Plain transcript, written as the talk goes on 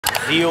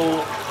Xiao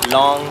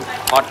Lang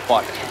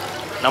Hotpot.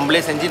 நம்மளே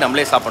செஞ்சு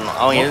நம்மளே சாப்பிடணும்.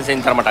 அவங்க எதுவும்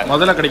செஞ்சு தர மாட்டாங்க.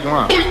 முதல்ல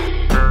கிடைக்குமா?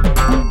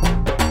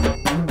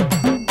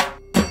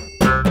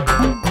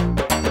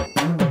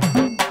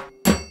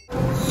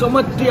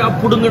 சுமத்தியா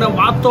புடுங்கின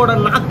வாத்தோட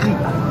நாக்கு,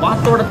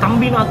 வாத்தோட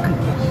தம்பி நாக்கு,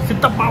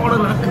 சித்தப்பாவோட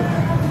நாக்கு.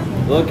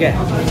 ஓகே.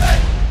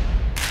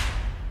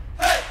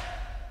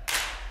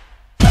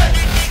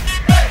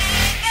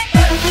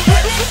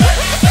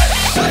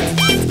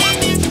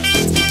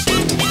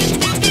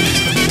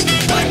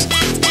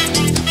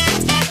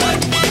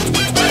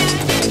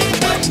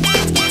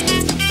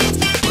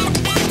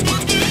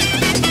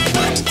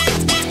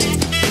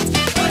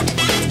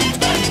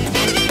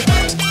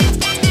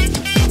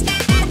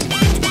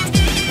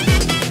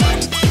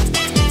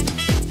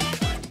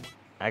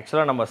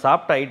 ஆக்சுவலாக நம்ம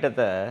சாப்பிட்ட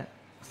ஐட்டத்தை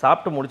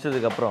சாப்பிட்டு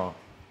முடிச்சதுக்கப்புறம்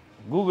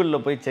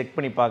கூகுளில் போய் செக்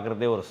பண்ணி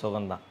பார்க்குறதே ஒரு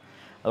சுகம்தான்.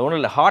 அது ஒன்றும்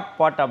இல்லை, ஹாட்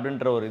பாட்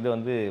அப்படின்ற ஒரு இது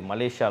வந்து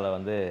மலேசியாவில்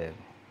வந்து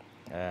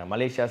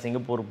மலேசியா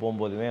சிங்கப்பூர்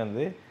போகும்போதுமே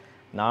வந்து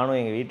நானும்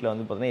எங்கள் வீட்டில்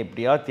வந்து பார்த்தீங்கன்னா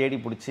எப்படியாவது தேடி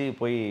பிடிச்சி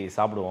போய்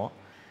சாப்பிடுவோம்.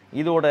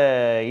 இதோட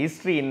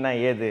ஹிஸ்ட்ரி என்ன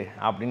ஏது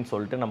அப்படின்னு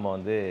சொல்லிட்டு நம்ம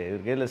வந்து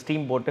இதுக்கு இதில்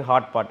ஸ்டீம் போட்டு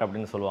ஹாட் பாட்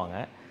அப்படின்னு சொல்லுவாங்க.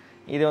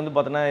 இது வந்து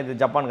பார்த்தோன்னா இது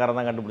ஜப்பான்காரன்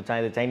தான்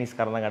கண்டுபிடிச்சான், இது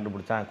சைனீஸ்காரன் தான்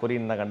கண்டுபிடிச்சான்,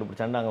 கொரியன் தான்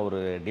கண்டுபிடிச்சான்னு அங்கே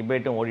ஒரு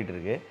டிபேட்டும்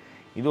ஓடிட்டுருக்கு.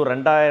 இது ஒரு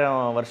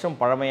 2000 வருஷம்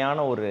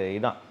பழமையான ஒரு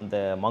இதான். இந்த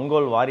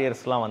மங்கோல்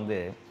வாரியர்ஸ்லாம் வந்து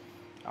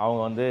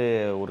அவங்க வந்து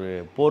ஒரு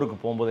போருக்கு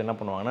போகும்போது என்ன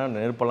பண்ணுவாங்கன்னா,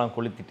 நெருப்பெல்லாம்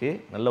கொளுத்திட்டு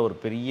நல்ல ஒரு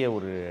பெரிய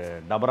ஒரு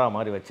டபரா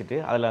மாதிரி வச்சுட்டு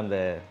அதில் அந்த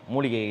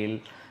மூலிகைகள்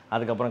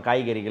அதுக்கப்புறம்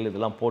காய்கறிகள்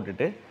இதெல்லாம்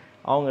போட்டுட்டு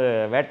அவங்க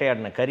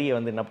வேட்டையாடின கறியை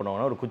வந்து என்ன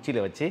பண்ணுவாங்கன்னா ஒரு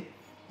குச்சியில் வச்சு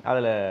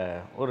அதில்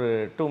ஒரு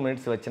 2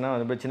 மினிட்ஸ் வச்சுன்னா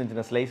வந்து சின்ன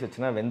சின்ன ஸ்லைஸ்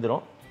வச்சுன்னா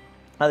வெந்துடும்.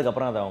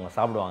 அதுக்கப்புறம் அதை அவங்க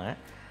சாப்பிடுவாங்க.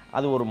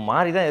 அது ஒரு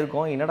மாதிரி தான்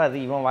இருக்கும். என்னடா அது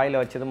இவன் வாயில்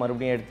வச்சது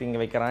மறுபடியும் எடுத்து இங்கே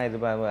வைக்கிறான், இது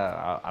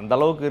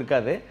அந்தளவுக்கு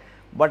இருக்காது.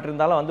 பட்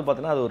இருந்தாலும் வந்து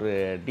பார்த்தீங்கன்னா அது ஒரு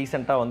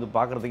டீசெண்டாக வந்து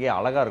பார்க்குறதுக்கே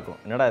அழகாக இருக்கும்.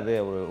 என்னடா இது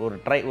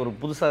ஒரு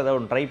புதுசாக ஏதாவது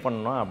ஒன்று ட்ரை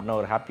பண்ணணும் அப்படின்னா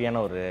ஒரு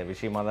ஹாப்பியான ஒரு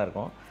விஷயமாக தான்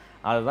இருக்கும்.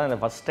 அதுதான் இந்த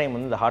ஃபஸ்ட் டைம்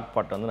வந்து இந்த ஹாட்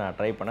பாட் வந்து நான்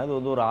ட்ரை பண்ணேன். அது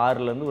வந்து ஒரு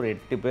 6லேருந்து ஒரு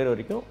 8 பேர்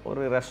வரைக்கும்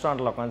ஒரு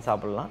ரெஸ்டாரண்ட்டில் உட்காந்து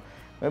சாப்பிட்லாம்.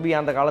 மேபி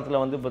அந்த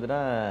காலத்தில் வந்து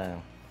பார்த்தீங்கன்னா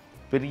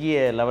பெரிய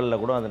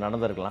லெவலில் கூட அது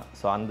நடந்திருக்கலாம்.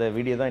 ஸோ அந்த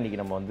வீடியோ தான்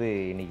இன்றைக்கி நம்ம வந்து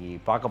இன்றைக்கி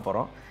பார்க்க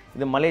போகிறோம்.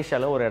 இது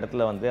மலேசியாவில் ஒரு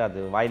இடத்துல வந்து அது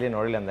வாயிலே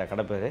நுழையில அந்த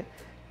கடை பேர்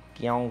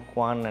கியாங்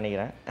குவான்னு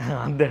நினைக்கிறேன்.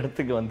 அந்த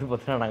இடத்துக்கு வந்து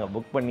பார்த்தீங்கன்னா நாங்கள்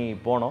புக் பண்ணி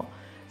போனோம்.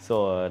 ஸோ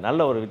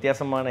நல்ல ஒரு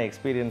வித்தியாசமான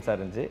எக்ஸ்பீரியன்ஸாக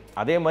இருந்துச்சு.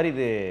 அதே மாதிரி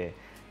இது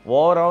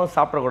ஓவராகவும்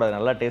சாப்பிடக்கூடாது,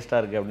 நல்லா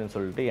டேஸ்ட்டாக இருக்குது அப்படின்னு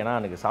சொல்லிட்டு. ஏன்னா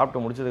எனக்கு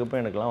சாப்பிட்டு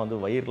முடிச்சதுக்கப்புறம் எனக்குலாம் வந்து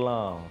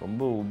வயிறுலாம்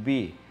ரொம்ப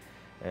உப்பி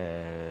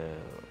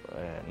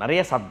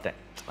நிறைய சாப்பிட்டேன்.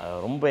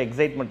 ரொம்ப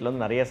எக்ஸைட்மெண்ட்டில்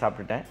வந்து நிறைய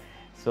சாப்பிட்டுட்டேன்.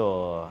 ஸோ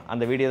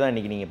அந்த வீடியோ தான்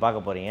இன்றைக்கி நீங்கள்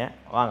பார்க்க போகிறீங்க.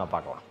 வாங்க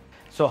பார்க்கலாம்.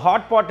 ஸோ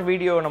ஹாட் பாட்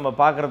வீடியோ நம்ம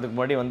பார்க்குறதுக்கு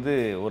முன்னாடி வந்து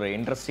ஒரு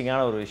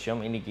இன்ட்ரெஸ்டிங்கான ஒரு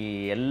விஷயம். இன்றைக்கி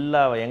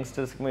எல்லா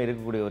யங்ஸ்டர்ஸுக்குமே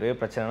இருக்கக்கூடிய ஒரே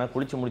பிரச்சனைனா,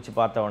 குளித்து முடிச்சு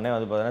பார்த்த உடனே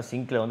வந்து பார்த்தீங்கன்னா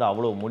சிங்கில் வந்து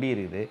அவ்வளோ முடி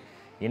இருக்குது.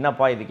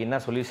 என்னப்பா இதுக்கு என்ன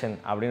சொல்யூஷன்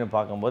அப்படின்னு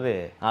பார்க்கும்போது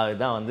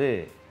அதுதான் வந்து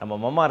நம்ம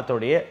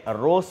மமார்த்தோடைய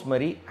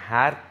rosemary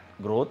hair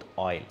growth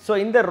oil. So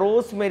இந்த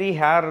ரோஸ்மெரி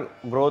ஹேர்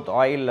க்ரோத்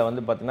ஆயிலில்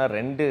வந்து பார்த்தீங்கன்னா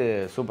 2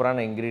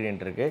 சூப்பரான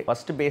இன்க்ரீடியன்ட் இருக்குது.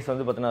 ஃபஸ்ட்டு பேஸ்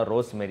வந்து பார்த்தீங்கன்னா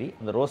ரோஸ்மெரி.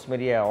 அந்த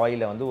ரோஸ்மெரி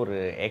ஆயிலை வந்து ஒரு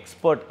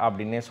எக்ஸ்பர்ட்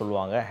அப்படின்னே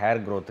சொல்லுவாங்க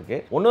ஹேர் க்ரோத்துக்கு.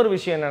 இன்னொரு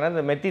விஷயம் என்னென்னா,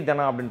 இந்த மெத்தி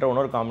தனம் அப்படின்ற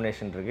இன்னொரு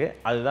காம்பினேஷன் இருக்குது.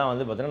 அதுதான்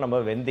வந்து பார்த்தீங்கன்னா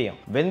நம்ம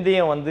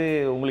வெந்தயம் வந்து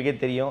உங்களுக்கே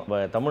தெரியும்,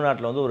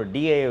 தமிழ்நாட்டில் வந்து ஒரு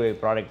DIY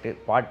ப்ராடக்ட்.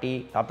 பாட்டி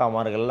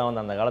தாத்தாமார்கள்லாம்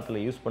வந்து அந்த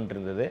காலத்தில் யூஸ் பண்ணிட்டு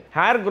இருந்தது.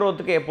 ஹேர்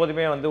க்ரோத்துக்கு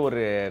எப்போதுமே வந்து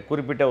ஒரு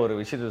குறிப்பிட்ட ஒரு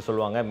விஷயத்தை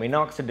சொல்லுவாங்க,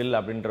 மினாக்சிடில்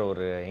அப்படின்ற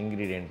ஒரு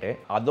இன்க்ரீடியன்ட்டு.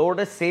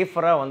 அதோட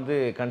சேஃபராக வந்து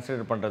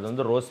கன்சிடர் பண்ணுறது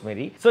வந்து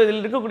ரோஸ்மெரி. ஸோ இதில்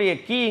இருக்கக்கூடிய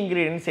கீ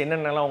இன்க்ரீடியன்ஸ்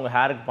என்னென்னலாம் உங்கள்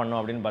ஹேருக்கு பண்ணும்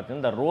அப்படின்னு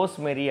பார்த்தீங்கன்னா, இந்த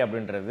ரோஸ்மெரி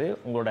அப்படின்றது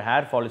உங்களோட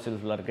ஹேர்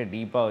ஃபாலிசில்ஸில் இருக்க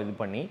டீப்பாக இது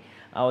பண்ணி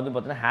வந்து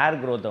பார்த்தீங்கன்னா ஹேர்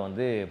க்ரோத்தை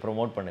வந்து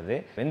ப்ரொமோட் பண்ணுது.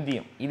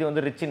 வெந்தயம் இது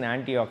வந்து ரிச் இன்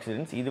ஆன்டி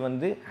ஆக்சிடென்ட்ஸ். இது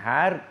வந்து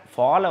ஹேர்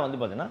ஃபாலை வந்து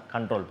பார்த்தீங்கன்னா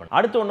கண்ட்ரோல் பண்ணும்.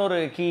 அடுத்து இன்னொரு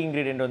கீ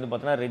இன்க்ரீடியன்ட் வந்து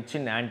பார்த்தீங்கன்னா rich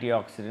in anti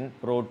accident,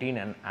 protein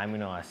and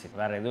amino acid.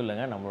 வேறு எதுவும்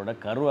இல்லைங்க, நம்மளோட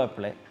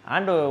கருவேப்பிலை.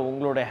 அண்ட்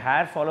உங்களோட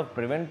ஹேர் ஃபாலை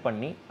ப்ரிவெண்ட்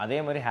பண்ணி அதே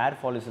மாதிரி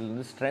ஹேர் ஃபாலிசில்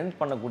வந்து ஸ்ட்ரென்த்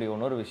பண்ணக்கூடிய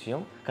இன்னொரு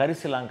விஷயம்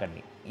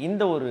கரிசலாங்கண்ணி.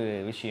 இந்த ஒரு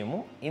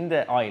விஷயமும் இந்த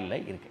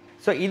ஆயிலில் இருக்குது.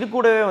 ஸோ இது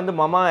கூடவே வந்து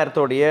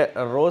மமாஎர்த்தோடைய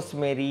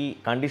ரோஸ்மெரி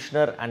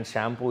கண்டிஷ்னர் அண்ட்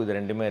ஷாம்பூ இது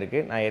ரெண்டுமே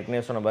இருக்குது. நான்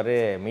ஏற்கனவே சொன்ன பாரு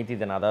மீத்தி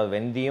தன், அதாவது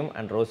வெந்தயம்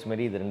அண்ட்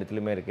ரோஸ்மெரி இது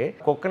ரெண்டுத்துலையுமே இருக்குது.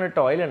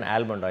 Coconut oil and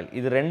almond oil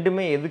இது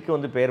ரெண்டுமே எதுக்கு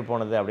வந்து பேர்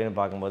போனது அப்படின்னு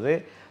பார்க்கும்போது,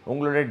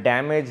 உங்களோட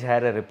டேமேஜ்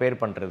ஹேரை ரிப்பேர்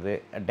பண்ணுறது,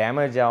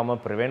 டேமேஜ் ஆகாமல்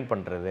ப்ரிவெண்ட்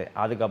பண்ணுறது,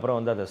 அதுக்கப்புறம்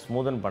வந்து அதை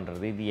ஸ்மூதன்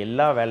பண்ணுறது, இது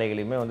எல்லா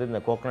வேலைகளையுமே வந்து இந்த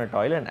coconut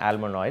oil and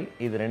almond oil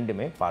இது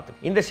ரெண்டுமே பார்த்து.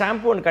 இந்த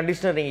ஷாம்பூ அண்ட்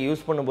கண்டிஷனர் நீங்கள்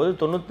யூஸ் பண்ணும்போது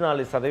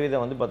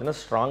 94% வந்து பார்த்தீங்கன்னா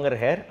stronger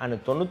hair and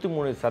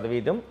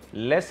 93%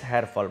 less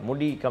hair fall,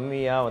 முடி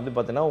கம்மியாக வந்து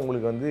பார்த்தீங்கன்னா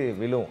உங்களுக்கு வந்து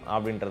விழும்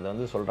அப்படின்றத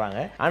வந்து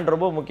சொல்கிறாங்க. அண்ட்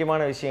ரொம்ப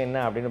முக்கியமான விஷயம் என்ன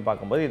அப்படின்னு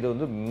பார்க்கும்போது, இது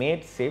வந்து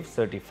மேட் சேஃப்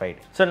சர்டிஃபைடு.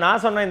 ஸோ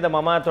நான் சொன்ன இந்த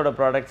மமாஎர்த்தோட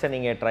ப்ராடக்ட்ஸை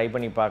நீங்கள் ட்ரை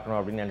பண்ணி பார்க்கணும்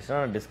அப்படின்னு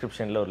நினச்சினா நான்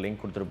டிஸ்கிரிப்ஷனில் ஒரு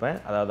லிங்க் கொடுத்துருப்பேன்.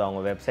 அதாவது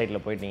அவங்க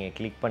வெப்சைட்டில் போய்ட்டு நீங்கள்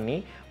கிளிக் பண்ணி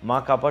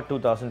மாகாப்பா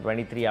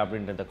 2023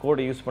 அப்படின்றத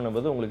கோடை யூஸ்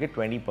பண்ணும்போது உங்களுக்கு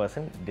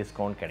 20%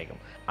 டிஸ்கவுண்ட்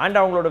கிடைக்கும். அண்ட்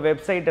அவங்களோட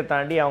வெப்சைட்டை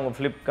தாண்டி அவங்க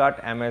ஃப்ளிப்கார்ட்,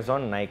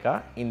 அமேசான், நைகா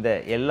இந்த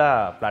எல்லா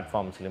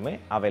பிளாட்ஃபார்ம்ஸ்லையுமே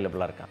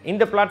அவைலபிளாக இருக்காங்க.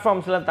 இந்த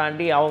பிளாட்ஃபார்ம்ஸ்லாம்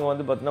தாண்டி அவங்க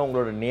வந்து பார்த்தீங்கன்னா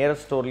உங்களோட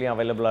நியரஸ்ட் ஸ்டோர்லேயும்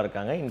அவைலபிளாக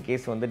இருக்காங்க. இன்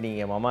இன்கேஸ் வந்து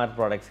நீங்கள் Mamaearth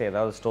ப்ராடக்ட்ஸ்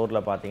ஏதாவது ஸ்டோரில்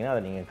பார்த்தீங்கன்னா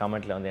அதை நீங்கள்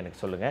கமெண்ட்டில் வந்து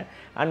எனக்கு சொல்லுங்கள்.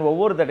 அண்ட்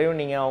ஒவ்வொரு தடவையும்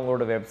நீங்கள்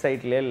அவங்களோட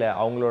வெப்சைட்லேயே இல்லை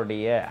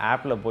அவங்களுடைய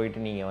ஆப்பில் போயிட்டு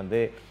நீங்கள் வந்து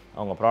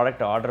அவங்க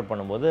ப்ராடக்ட் ஆர்டர்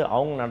பண்ணும்போது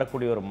அவங்க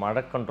நடக்கூடிய ஒரு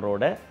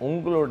மரக்கன்றோட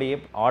உங்களுடைய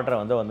ஆர்டரை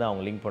வந்து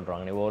அவங்க லிங்க்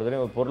பண்ணுறாங்க. நீங்கள் ஒரு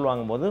தடவை ஒரு பொருள்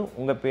வாங்கும்போது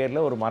உங்கள்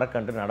பேரில் ஒரு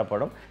மரக்கன்று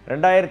நடப்படும்.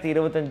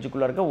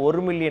 2025க்குள்ளே இருக்க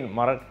 1 மில்லியன்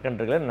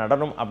மரக்கன்றுகளை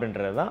நடணும்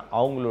அப்படின்றது தான்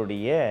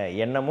அவங்களுடைய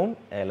எண்ணமும்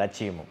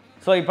லட்சியமும்.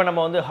 ஸோ இப்போ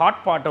நம்ம வந்து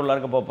ஹாட் பாட் உள்ள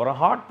இருக்க போகிறோம்.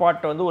 ஹாட்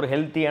பாட் வந்து ஒரு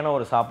ஹெல்த்தியான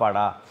ஒரு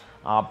சாப்பாடா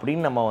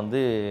அப்படின்னு நம்ம வந்து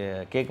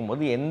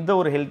கேட்கும்போது எந்த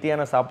ஒரு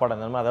ஹெல்த்தியான சாப்பாடாக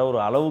இருந்தாலும் அதாவது ஒரு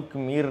அளவுக்கு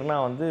மீறினா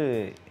வந்து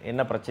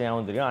என்ன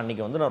பிரச்சனையாகவும் தெரியும்.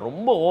 அன்றைக்கி வந்து நான்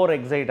ரொம்ப ஓவர்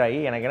எக்ஸைட் ஆகி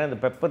எனக்கு ஏன்னா இந்த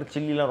பெப்பர்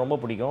சில்லிலாம் ரொம்ப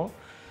பிடிக்கும்.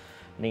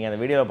 நீங்கள் அந்த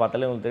வீடியோவில்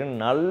பார்த்தாலே உங்களுக்கு தெரியும்.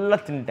 நல்லா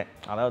தின்ட்டேன்.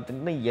 அதாவது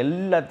தின்னு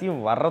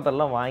எல்லாத்தையும்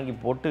வர்றதெல்லாம் வாங்கி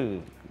போட்டு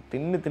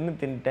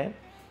தின்னுட்டேன்.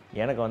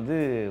 எனக்கு வந்து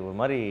ஒரு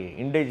மாதிரி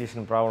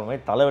இன்டைஜஷன் ப்ராப்ளமே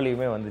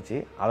தலைவலியுமே வந்துச்சு.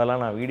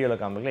 அதெல்லாம் நான்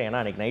வீடியோவில் காமிக்கல.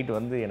 ஏன்னா அன்றைக்கி நைட்டு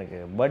வந்து எனக்கு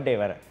பர்த்டே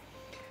வேறு.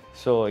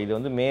 ஸோ இது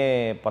வந்து மே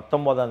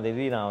 19ஆம்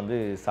தேதி நான் வந்து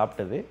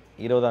சாப்பிட்டது.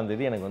 20ஆம்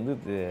தேதி எனக்கு வந்து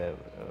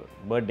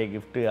பர்த்டே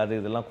கிஃப்ட்டு அது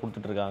இதெல்லாம்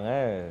கொடுத்துட்ருக்காங்க.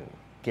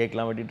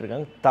 கேக்லாம்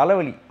வெட்டிகிட்ருக்காங்க.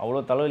 தலைவலி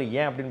அவ்வளோ தலைவலி.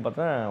 ஏன் அப்படின்னு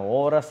பார்த்தா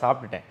ஓவராக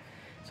சாப்பிட்டுட்டேன்.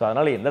 ஸோ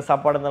அதனால் எந்த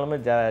சாப்பாடு இருந்தாலுமே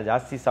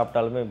ஜாஸ்தி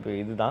சாப்பிட்டாலுமே இப்போ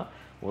இதுதான்.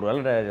 ஒரு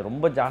வேளை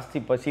ரொம்ப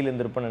ஜாஸ்தி பசியில்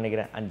இருந்திருப்பேன்னு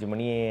நினைக்கிறேன். 5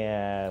 மணி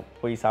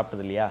போய்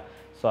சாப்பிட்டது இல்லையா.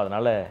 ஸோ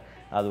அதனால்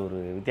அது ஒரு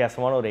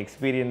வித்தியாசமான ஒரு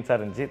எக்ஸ்பீரியன்ஸாக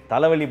இருந்துச்சு.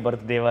 தலைவலி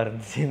பர்த்டேவாக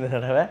இருந்துச்சு இந்த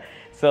தடவை.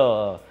 ஸோ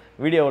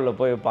வீடியோவில்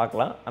போய்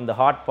பார்க்கலாம் அந்த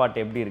ஹாட் பாட்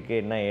எப்படி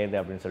இருக்குது என்ன ஏது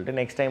அப்படின்னு சொல்லிட்டு.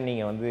 நெக்ஸ்ட் டைம்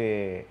நீங்கள் வந்து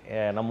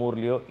நம்ம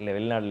ஊர்லேயோ இல்லை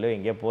வெளிநாடுலையோ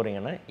எங்கேயோ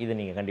போகிறீங்கன்னா இதை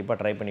நீங்கள் கண்டிப்பாக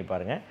ட்ரை பண்ணி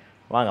பாருங்கள்.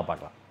 வாங்க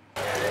பார்க்கலாம்.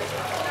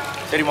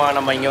 சரிம்மா,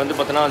 நம்ம இங்கே வந்து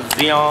பார்த்தோன்னா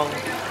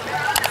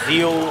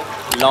xiao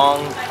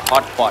lang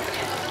hotpot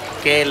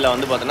கேஎல்ல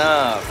வந்து பார்த்தோன்னா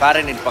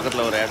ஃபாரன்ஹீட்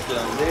பக்கத்தில் ஒரு இடத்துல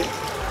வந்து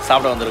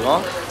சாப்பிட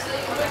வந்திருக்கோம்.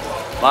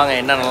 வாங்க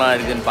என்னென்னலாம்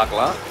இருக்குதுன்னு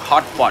பார்க்கலாம்.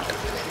 ஹாட் பாட்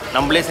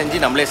நம்மளே செஞ்சு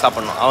நம்மளே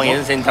சாப்பிட்ணும். அவங்க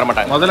எதுவும் செஞ்சு தர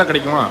மாட்டாங்க. முதல்ல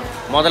கிடைக்குமா?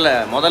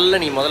 முதல்ல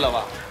நீ முதல்ல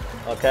வா.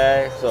 ஓகே,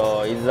 ஸோ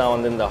இதுதான்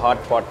வந்து இந்த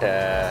ஹாட் பாட்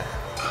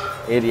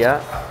ஏரியா.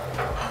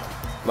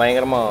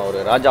 பயங்கரமாக ஒரு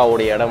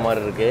ராஜாவுடைய இடம்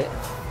மாதிரி இருக்குது.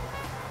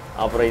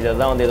 அப்புறம் இதை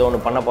தான் வந்து ஏதோ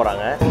ஒன்று பண்ண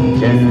போகிறாங்க.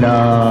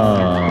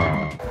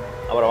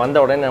 அப்புறம் வந்த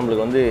உடனே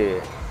நம்மளுக்கு வந்து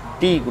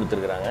டீ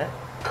கொடுத்துருக்குறாங்க.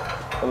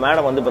 இப்போ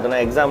மேடம் வந்து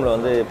பார்த்தோன்னா எக்ஸாமில்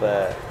வந்து இப்போ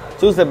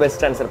சூஸ் த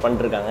பெஸ்ட் ஆன்சர்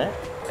பண்ணிட்டுருக்காங்க.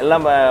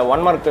 எல்லாம்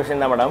 1 மார்க்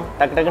கொஸ்டின் தான் மேடம்.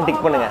 டக்குன்னு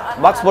டிக் பண்ணுங்கள்.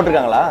 பாக்ஸ்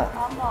போட்டிருக்காங்களா?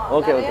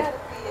 ஓகே.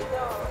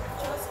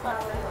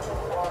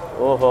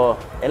 ஓஹோ,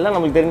 எல்லாம்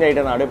நம்மளுக்கு தெரிஞ்ச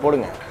ஐட்டம் தான். அப்படியே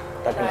போடுங்க.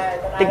 டக்குன்னு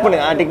டிக்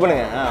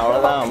பண்ணுங்க.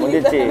 அவ்வளோதான்,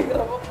 முடிஞ்சிச்சு.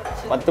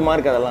 10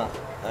 மார்க் அதெல்லாம்.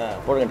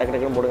 போடுங்க,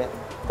 டக்குன்னு போடுங்க.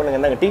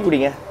 இந்தாங்க டீ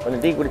குடிங்க.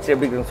 கொஞ்சம் டீ குடிச்சு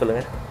எப்படி இருக்குன்னு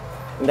சொல்லுங்கள்.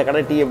 இந்த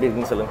கடை டீ எப்படி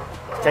இருக்குன்னு சொல்லுங்கள்.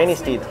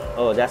 சைனீஸ் டீ தான்.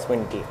 ஓ,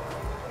 ஜாஸ்மின் டீ.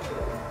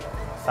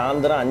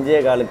 சாயந்தரம்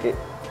 5:15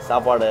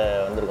 சாப்பாடு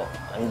வந்திருக்கோம்.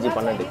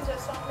 5:12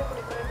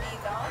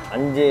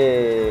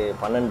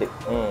 5:12.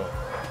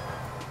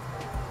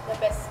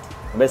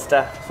 பெஸ்ட்டா?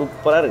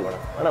 சூப்பராக இருக்குது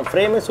மேடம். ஆனால்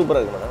ஃப்ரேமே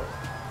சூப்பராக இருக்குது மேடம்.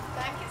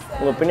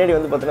 உங்கள் பின்னாடி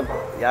வந்து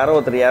பார்த்தீங்கன்னா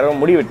யாரோ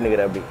முடி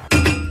வெட்டினுக்கிற அப்படி.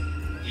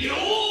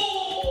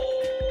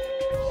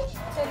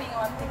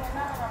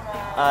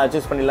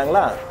 சூஸ்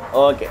பண்ணிடலாங்களா?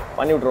 ஓகே,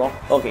 பண்ணி விட்ருவோம்.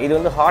 ஓகே, இது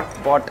வந்து ஹாட்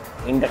பாட்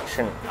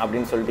இண்டக்ஷன்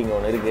அப்படின்னு சொல்லிட்டு இங்கே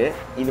ஒன்று இருக்குது.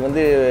 இது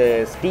வந்து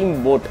ஸ்டீம்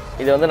போட்.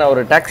 இது வந்து நான்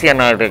ஒரு டாக்ஸி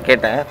அண்ணாட்ட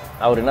கேட்டேன்.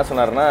 அவர் என்ன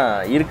சொன்னார்னா,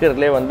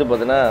 இருக்கிறதுலே வந்து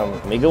பார்த்தீங்கன்னா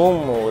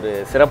மிகவும் ஒரு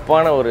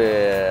சிறப்பான ஒரு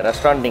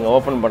ரெஸ்டாரண்ட் நீங்கள்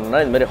ஓப்பன்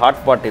பண்ணால் இதுமாதிரி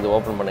ஹாட் பாட் இது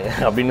ஓப்பன்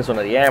பண்ணுங்கள் அப்படின்னு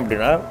சொன்னார். ஏன்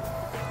அப்படின்னா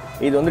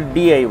இது வந்து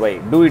DIY,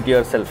 do it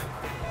your self.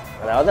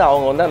 அதாவது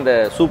அவங்க வந்து அந்த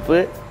சூப்பு,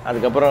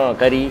 அதுக்கப்புறம்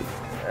கறி,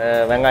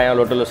 வெங்காயம்,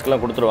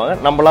 லொட்டுலஸ்க்கெலாம் கொடுத்துருவாங்க.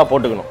 நம்மளாக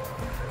போட்டுக்கணும்.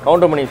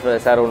 கவுண்டமணி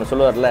சார் ஒன்று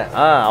சொல்லுவார்ல,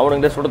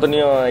 அவனுங்கிட்ட சுடு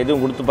தண்ணியும்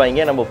இதுவும்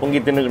கொடுத்துப்பாங்க, நம்ம பொங்கி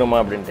தின்னுக்கணுமா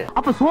அப்படின்ட்டு.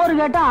 அப்போ சோறு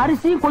கேட்டால்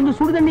அரிசி கொஞ்சம்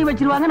சுடு தண்ணி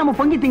வச்சிருவாங்க, நம்ம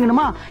பொங்கி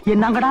திங்கணுமா?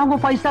 என்னங்கடா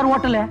உங்கள் 5 ஸ்டார்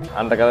ஹோட்டலு?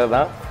 அந்த கதை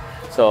தான்.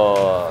 ஸோ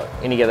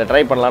இன்றைக்கி அதை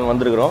ட்ரை பண்ணலான்னு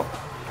வந்திருக்கிறோம்.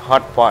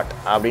 ஹாட் பாட்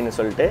அப்படின்னு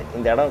சொல்லிட்டு.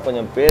 இந்த இடம்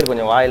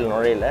கொஞ்சம் வாயில்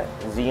நுழையில.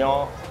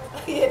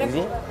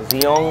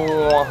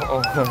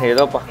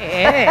 ஏதோப்பா.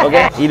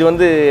 ஓகே, இது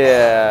வந்து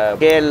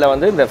கேஎல்ல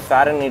வந்து இந்த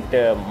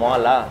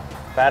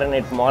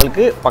ஃபாரன்ஹீட்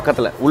மாலுக்கு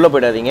பக்கத்தில். உள்ளே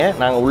போயிடாதீங்க.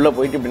 நாங்கள் உள்ளே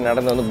போயிட்டு இப்படி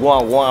நடந்து வந்து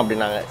குவா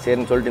அப்படின்னாங்க.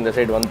 சரின்னு சொல்லிட்டு இந்த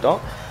சைடு வந்துட்டோம்.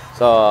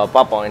 ஸோ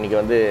பார்ப்போம். இன்றைக்கி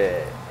வந்து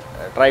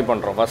ட்ரை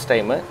பண்ணுறோம். First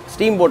time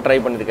steam boat try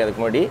பண்ணியிருக்கேன்.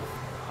 அதுக்கு முன்னாடி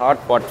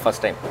ஹாட் பாட்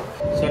ஃபஸ்ட் டைம்.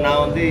 ஸோ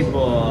நான் வந்து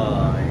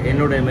இப்போது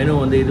என்னோடய மெனு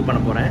வந்து இது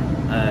பண்ண போகிறேன்,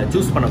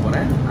 சூஸ் பண்ண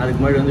போகிறேன். அதுக்கு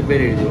முன்னாடி வந்து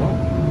பேர் எழுதிடுவோம்.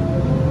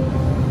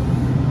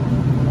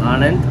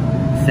 Anand,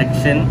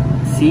 section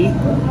C,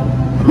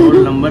 roll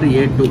number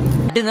A2.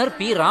 Dinner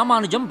B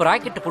Ramanujam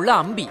பிராக்கெட்டுக்குள்ள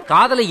அம்பி.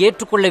 காதலை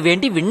ஏற்றுக்கொள்ள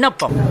வேண்டி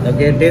விண்ணப்பம்.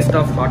 Okay, taste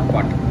of hot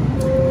pot.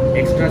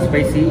 Extra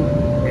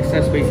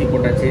spicy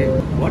போட்டாச்சு.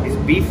 What is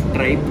beef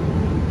try?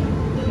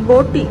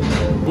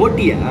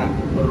 போட்டியா?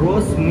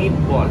 ரோஸ் மீட்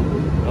பால்.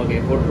 ஓகே,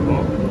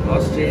 போட்டிருக்கோம்.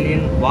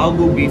 Australian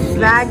வாகு beef.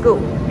 வாகு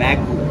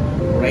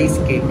rice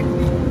cake.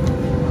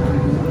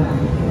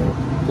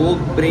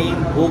 போக்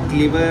பிரெயின், போக்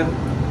லிவர்.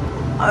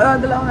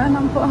 அதெல்லாம்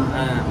வேணாம்ப்பா.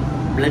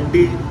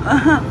 பிளட்டு.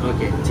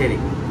 ஓகே, சரி.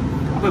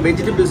 அப்போ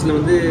வெஜிடபிள்ஸில்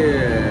வந்து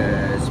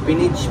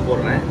ஸ்பினிச்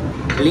போடுறேன்.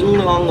 லிங்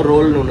லாங்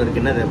ரோல்னு ஒன்று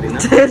இருக்கு. என்னது அப்படின்னா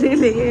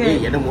தெரியலையே.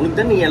 எனக்கு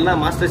முழுக்க நீ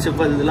எல்லாம் மாஸ்டர்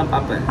ஷெஃப் இதெல்லாம்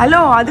பார்ப்பேன்.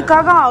 ஹலோ,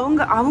 அதுக்காக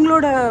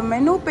அவங்களோட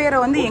மெனு பேரை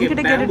வந்து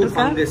என்கிட்ட கேட்டுட்டு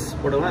இருக்காங்க.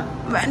 போடவா?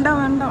 வேண்டாம்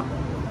வேண்டாம்,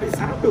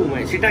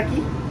 சாப்பிடுவோம்.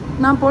 ஷிட்டாக்கி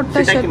நான்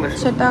போட்ட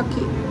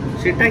ஷெட்டாக்கி.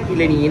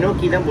 ஷெட்டாக்கில நீ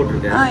இனோக்கி தான்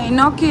போட்டிருக்க.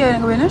 இனோக்கி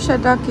எனக்கு வேணும்,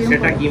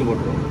 ஷெட்டாக்கியும்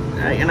போட்டுருவோம்.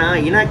 ஏன்னா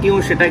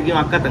இனாக்கியும் ஷெட்டாக்கியும்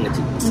அக்கா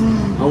தங்கச்சி,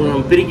 அவங்க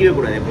நம்ம பிரிக்கவே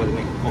கூடாது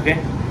எப்போதுமே. Okay.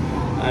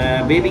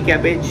 Baby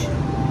cabbage,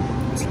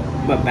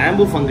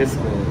 bamboo fungus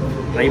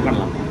try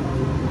பண்ணலாம்.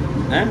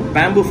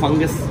 பேம்பு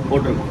ஃபங்கஸ்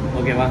போட்டிருக்கோம்.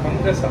 ஓகேவா?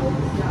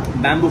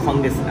 பேம்பு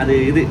ஃபங்கஸ் அது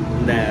இது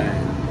இந்த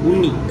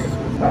உண்ணி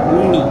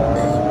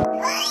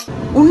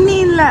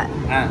இல்ல.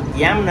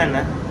 ஏம்னா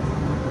என்ன?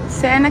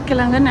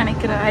 சேனக்கிழங்குன்னு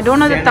நினைக்கிறேன். ஐ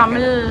டோன்ட் நோ தி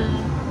தமிழ்.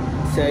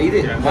 இது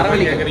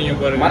மரவள்ளி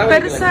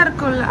பெருசா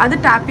இருக்கும்ல, அது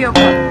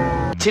டாப்பியோக்கா.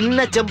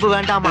 சின்ன செம்பு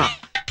வேண்டாமா,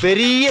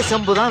 பெரிய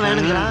செம்பு தான்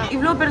வேணுங்களா?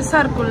 இவ்ளோ பெருசா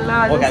இருக்கும்ல,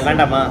 அது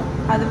வேண்டாமா?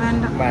 அது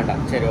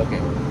வேண்டாம். சரி, ஓகே.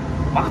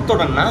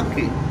 வாத்தோட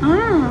நாக்கு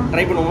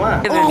ட்ரை பண்ணுவோமா?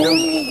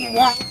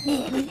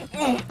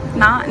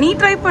 நீ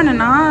ட்ரை பண்ணு,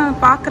 நான்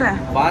பாக்குறேன்.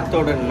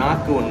 வாத்தோட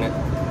நாக்கு ஒண்ணு.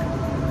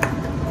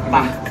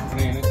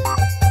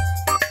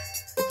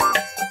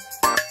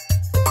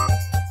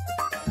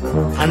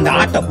 அந்த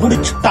ஆட்டை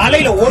புடிச்சு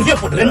தலையில ஒரே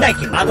போட்டு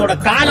ரெண்டாக்கி அதோட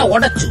காலை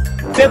உடைச்சு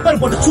பெப்பர்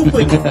போட்டு சூப்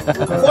வைக்க,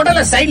 உடல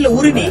சைடுல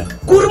உருவி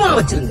குருமா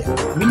வச்சிருங்க.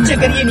 மிச்ச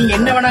கறியை நீங்க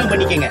என்ன வேணாலும்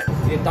பண்ணிக்கங்க.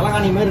 இது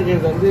தலகாணி மாதிரி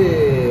இருக்கிறது வந்து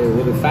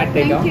ஒரு ஃபேட்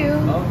ஐட்டம்.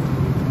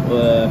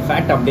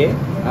 ஃபேட் அப்படியே.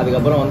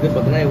 அதுக்கப்புறம் வந்து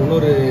பார்த்தீங்கன்னா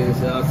இன்னொரு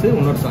சாஸ்.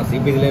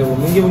 இப்போ இதில்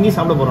முங்கி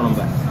சாப்பிட போகிறோம்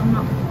நம்ம.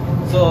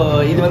 ஸோ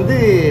இது வந்து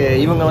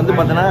இவங்க வந்து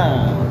பார்த்தோன்னா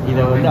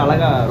இதை வந்து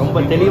அழகாக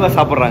ரொம்ப தெளிவாக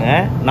சாப்பிட்றாங்க.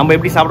 நம்ம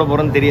எப்படி சாப்பிட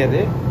போகிறோம்னு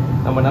தெரியாது.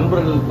 நம்ம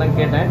நண்பர்களுக்கு தான்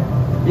கேட்டேன்.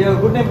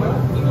 Good name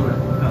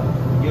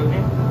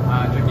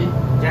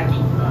Jackie.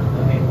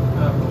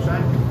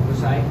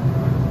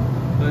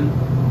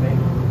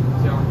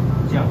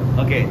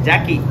 Okay,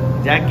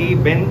 Jackie,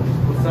 pen,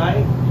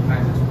 குசாய்,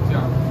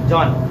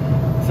 John.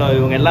 So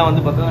இவங்க எல்லாம்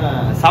வந்து பார்த்தோன்னா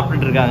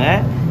சாப்பிட்டுட்டு இருக்காங்க.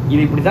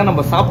 இது இப்படி தான்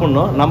நம்ம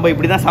சாப்பிட்ணும். நம்ம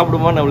இப்படி தான்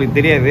சாப்பிடுவோம்னு நம்மளுக்கு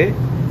தெரியாது.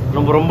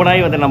 ரொம்ப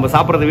நாய் வந்து நம்ம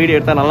சாப்பிட்றது வீடியோ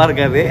எடுத்தால் நல்லா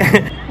இருக்காது.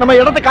 நம்ம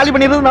இடத்த காலி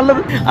பண்ணிடுறது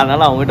நல்லது.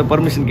 அதனால் அவங்ககிட்ட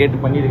பர்மிஷன்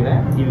கேட்டு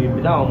பண்ணியிருக்கிறேன். இது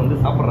இப்படி தான் அவங்க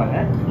வந்து சாப்பிட்றாங்க.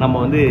 நம்ம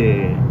வந்து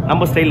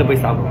நம்ம ஸ்டைலில்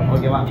போய் சாப்பிடுவோம்.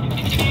 ஓகேவா?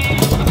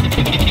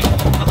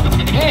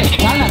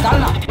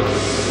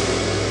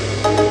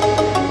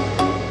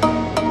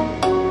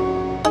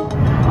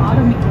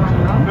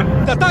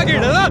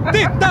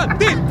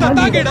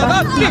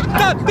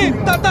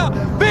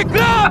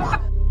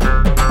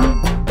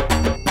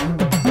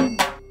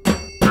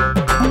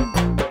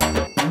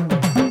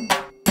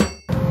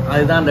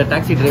 அதுதான் அந்த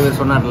டாக்ஸி டிரைவர்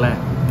சொன்னார்ல,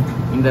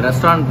 இந்த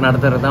ரெஸ்டாரண்ட்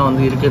நடத்துறது தான்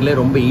வந்து இருக்கிறதுலே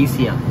ரொம்ப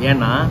ஈஸியாக.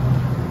 ஏன்னா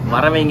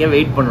வரவங்க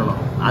வெயிட்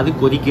பண்ணணும், அது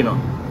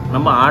கொதிக்கணும்,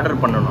 நம்ம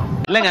ஆர்டர் பண்ணணும்.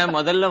 இல்லைங்க,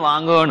 முதல்ல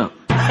வாங்கணும்,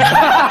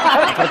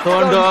 அப்புறம்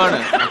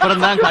தோண்டணும்,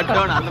 அப்புறம் தான்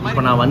கட்டணும். அந்த மாதிரி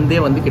இப்போ நான்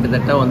வந்து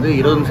கிட்டத்தட்ட வந்து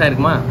 20 நிமிஷம்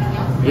இருக்குமா,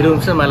 20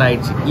 நிமிஷம் மேலே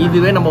ஆயிடுச்சு.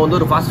 இதுவே நம்ம வந்து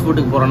ஒரு ஃபாஸ்ட்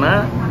ஃபுட்டுக்கு போகிறோன்னா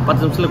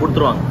 10 நிமிஷத்தில்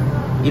கொடுத்துருவாங்க.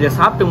 இதை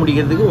சாப்பிட்டு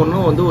முடிக்கிறதுக்கு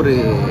ஒன்றும் வந்து ஒரு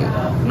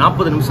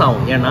 40 நிமிஷம்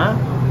ஆகும். ஏன்னா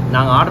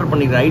நாங்கள் ஆர்டர்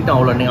பண்ணிக்கிற ஐட்டம்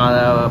அவ்வளோ. நீங்கள் அதை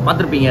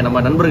பார்த்துருப்பீங்க,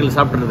 நம்ம நண்பர்கள்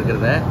சாப்பிட்டு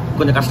இருக்கிறத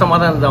கொஞ்சம் கஷ்டமாக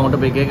தான் இருந்தது அவங்கள்ட்ட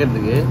போய்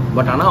கேட்கறதுக்கு.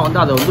 பட் ஆனால் வந்து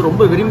அதை வந்து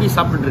ரொம்ப விரும்பி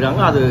சாப்பிட்டுட்டு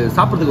இருக்காங்க. அது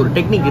சாப்பிட்றதுக்கு ஒரு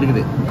டெக்னிக்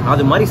இருக்குது.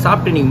 அது மாதிரி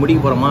சாப்பிட்டு நீங்கள்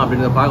முடிக்க போகிறோமா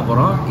அப்படின்றத பார்க்க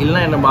போகிறோம்.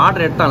 இல்லைனா நம்ம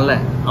ஆர்டர் எடுத்தான்ல,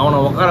 அவனை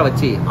உட்கார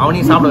வச்சு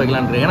அவனையும் சாப்பிட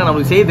வைக்கலான்ட்டு. ஏன்னா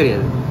நம்மளுக்கு செய்ய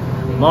தெரியாது.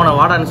 அவனை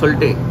வாடான்னு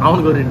சொல்லிட்டு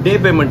அவனுக்கு ஒரு டே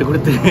பேமெண்ட்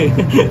கொடுத்து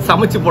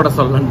சமைச்சு போட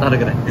சொல்லலான்னு தான்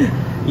இருக்கிறேன்.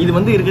 இது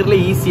வந்து இருக்கிறதுல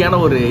ஈஸியான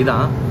ஒரு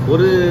இதான்.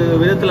 ஒரு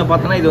விதத்தில்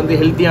பார்த்தோன்னா இது வந்து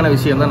ஹெல்த்தியான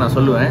விஷயம் தான் நான்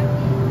சொல்லுவேன்.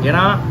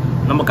 ஏன்னா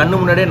நம்ம கண்ணு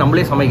முன்னாடியே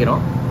நம்மளே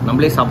சமைக்கிறோம்,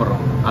 நம்மளே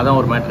சாப்பிட்றோம். அதான்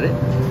ஒரு மேட்ரு.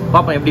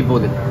 பார்ப்போம் எப்படி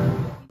போகுது.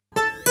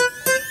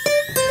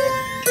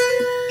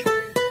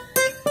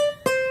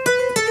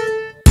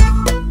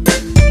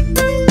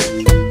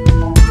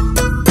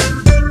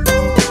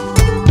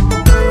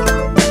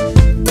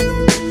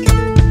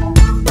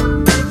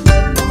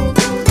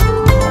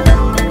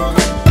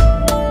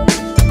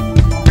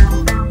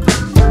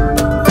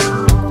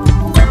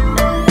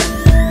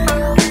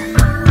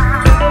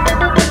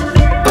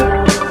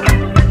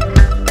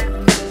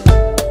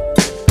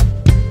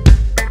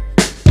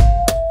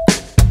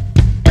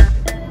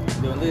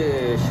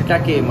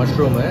 ஷிட்டாக்கே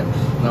மஷ்ரூமு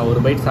நான் ஒரு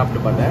பைட்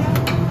சாப்பிட்டு பார்த்தேன்.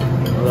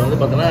 அது வந்து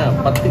பார்த்தோன்னா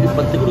 10க்கு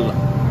 10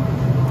 கொடுக்கலாம்.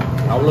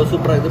 அவ்வளோ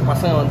சூப்பராக இருக்குது.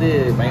 பசங்க வந்து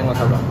பயங்கரமாக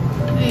சாப்பிடுவாங்க.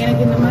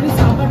 எனக்கு இந்த மாதிரி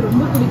சாப்பாடு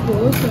ரொம்ப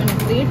பிடிக்கும். ஸோ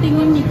எனக்கு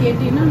ரேட்டிங்கும் நீ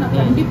கேட்டீங்கன்னா நான்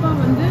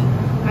கண்டிப்பாக வந்து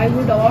I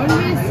would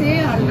always say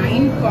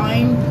 9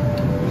 point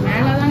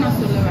மேலே தான் நான்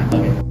சொல்லுவேன்.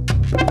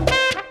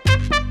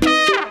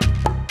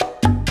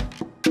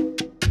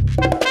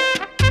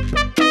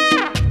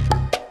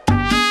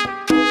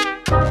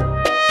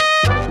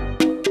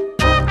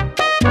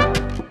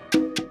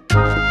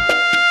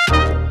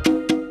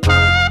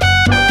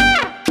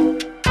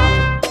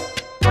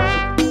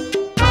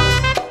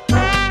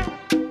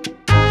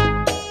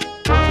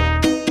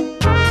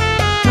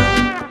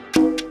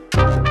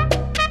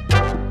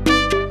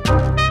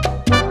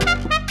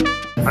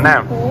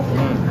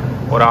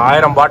 ஒரு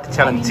 1000 பாட்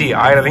சேலஞ்ச்,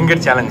 1000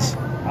 ரிங்கட் சேலஞ்ச்.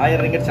 1000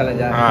 ரிங்கட்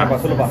சேலஞ்சா?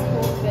 சொல்லுப்பா.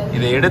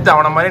 இதை எடுத்து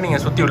அவனை மாதிரி நீங்க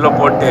சுத்தி உள்ள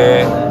போட்டு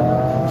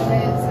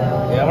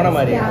எவன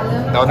மாதிரி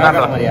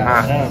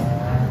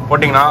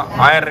போட்டிங்கன்னா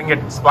 1000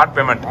 ringgit ஸ்பாட்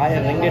பேமெண்ட்.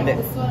 1000 ringgit.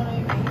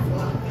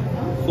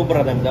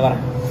 சூப்பராக தான் இந்த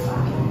வரேன்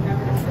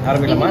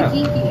ஆரம்பிக்கலாமா?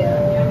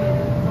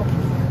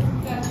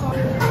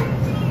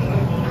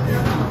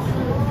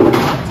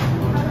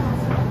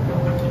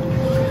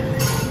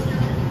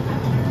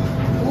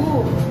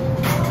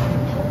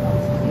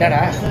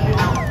 என்னடா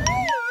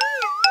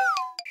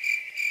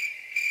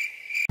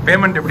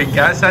பேமெண்ட் எப்படி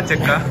கேஷா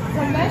செக்கா?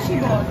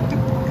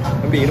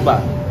 எப்படி இருப்பா,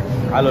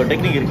 அதில் ஒரு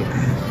டெக்னிக் இருக்கு.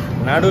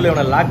 நடுவில்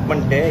இவனை லாக்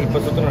பண்ணிட்டு இப்போ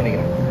சுற்றணும்னு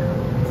நினைக்கிறேன்.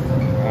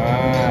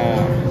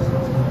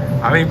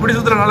 அவன் இப்படி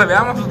சுத்துறனால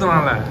வேகமா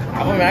சுத்துறான்ல.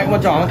 அவன்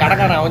வேகமாச்சும் அவன்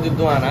கடைக்காரன், அவன்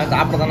சுற்றுவான். நான்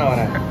சாப்பிட தானே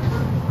வரேன்.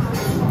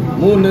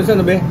 3 நிமிஷம்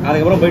இந்த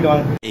அதுக்கப்புறம் போயிட்டு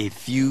வாங்க. A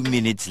few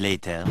minutes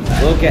later.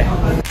 Okay.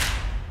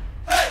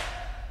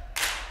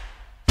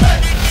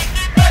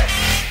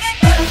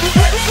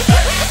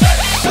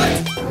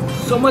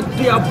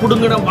 சுமத்தியா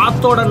புடுங்கின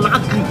வாத்தோட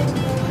நாக்கு,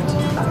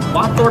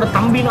 வாத்தோட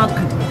தம்பி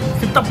நாக்கு,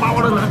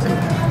 சித்தப்பாவோட நாக்கு.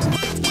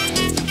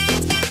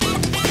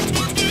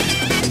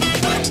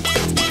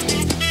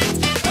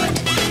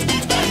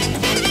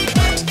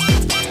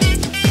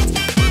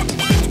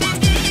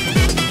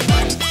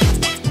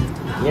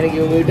 எனக்கு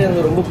இவங்ககிட்ட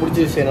இருந்து ரொம்ப பிடிச்ச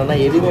விஷயம் என்னன்னா,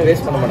 எதுவுமே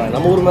வேஸ்ட் பண்ண மாட்டாங்க.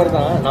 நம்ம ஊர் மாதிரி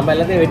தான், நம்ம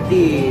எல்லாத்தையும் வெட்டி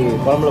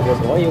குழம்புல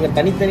போட்டுருவோம். இவங்க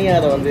தனித்தனியாக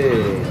அதை வந்து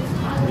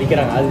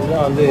விற்கிறாங்க.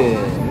 அதுதான் வந்து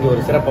இங்கே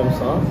ஒரு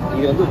சிறப்பம்சம்.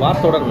 இது வந்து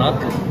வாத்தோட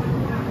நாக்கு.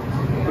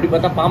 இப்படி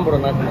பார்த்தா பாம்போட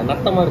நாக்கு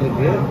நட்ட மாதிரி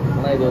இருக்கு,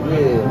 ஆனால் இது வந்து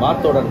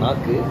வாத்தோட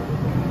நாக்கு.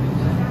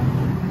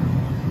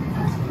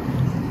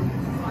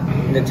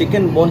 இந்த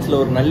சிக்கன் போன்ஸில்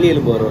ஒரு நல்லி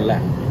எலும்பு வரும்ல,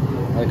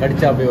 அது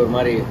கடிச்சா அப்படியே ஒரு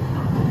மாதிரி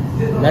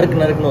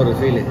நறுக்கு நறுக்குன்னு ஒரு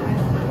ஃபீல்,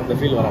 அந்த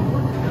ஃபீல்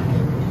வராமல்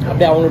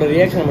அப்படியே அவங்களோட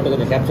ரியாக்ஷனை மட்டும்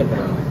கொஞ்சம் கேப்சர்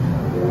பண்ணுவாங்க.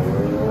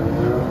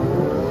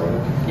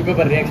 இப்போ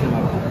இப்போ ரியாக்ஷன்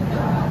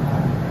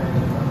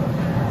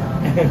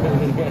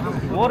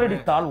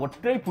போரடித்தால்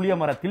ஒற்றை புளிய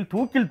மரத்தில்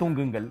தூக்கில்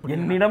தொங்குங்கள்,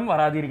 என்னிடம்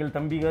வராதீர்கள்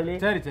தம்பிகளே.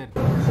 சரி சரி.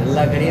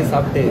 எல்லா கறியும்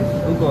சாப்பிட்டு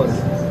தூக்கம்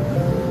வருது,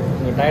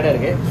 கொஞ்சம் டயர்டாக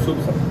இருக்கு.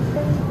 சூப் சாப்பிட்டு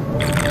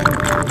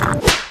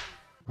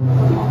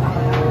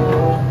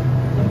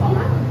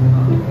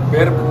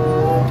பேர்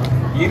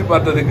ஈர்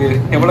பார்த்ததுக்கு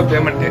எவ்வளோ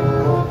பேமெண்ட்டு?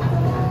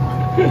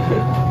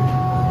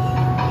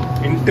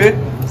 இன்ட்டு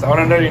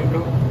 700 இன்ட்டு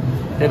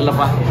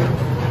தெரியலப்பா.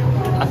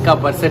 அக்கா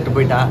பர்ஸ் எடுத்து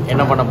போயிட்டா,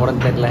 என்ன பண்ண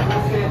போறேன்னு தெரியல,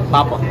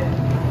 பார்ப்போம்.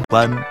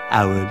 1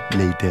 hour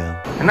later.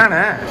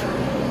 என்னண்ணே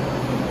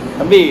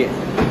தம்பி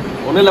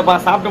ஒன்றும் இல்லைப்பா,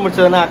 சாப்பிட்டு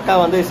முடிச்சதுன்னா அக்கா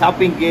வந்து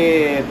ஷாப்பிங்க்கு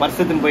பர்ஸ்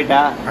எடுத்துன்னு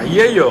போயிட்டா.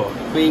 ஐயோ,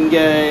 இப்போ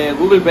இங்கே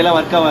கூகுள் பேலாம்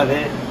ஒர்க் ஆகாது.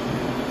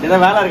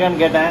 ஏதாவது வேலை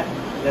இருக்கான்னு கேட்டேன்,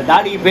 இந்த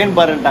தாடிக்கு பேன்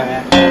பாருன்ட்டாங்க.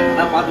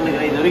 நான்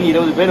பார்த்துருக்கிறேன், இது வரைக்கும்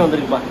 20 பேர்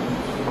வந்திருக்குப்பா.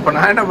 அப்போ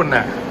நான் என்ன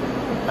பண்ணேன்?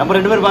 நம்ம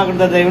 2 பேர்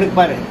பார்க்கறது. இவனுக்கு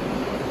பாரு,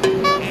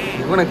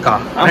 இவனுக்கா?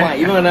 ஆமா,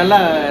 இவன்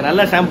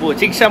நல்ல ஷாம்பு,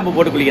 சிக் ஷாம்பு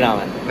போட்டு குளிக்கிறான்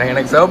அவன். நான்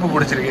எனக்கு சிவப்பு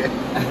பிடிச்சிருக்கு.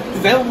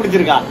 சிவப்பு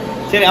பிடிச்சிருக்கா?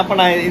 சரி, அப்ப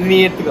நான் இது நீ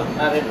எடுத்துக்கோ,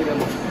 நான்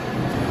எடுத்துக்கோ.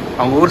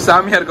 அவங்க ஊர்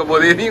சாமியா இருக்க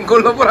போது நீங்க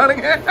கொல்ல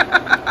போறானுங்க.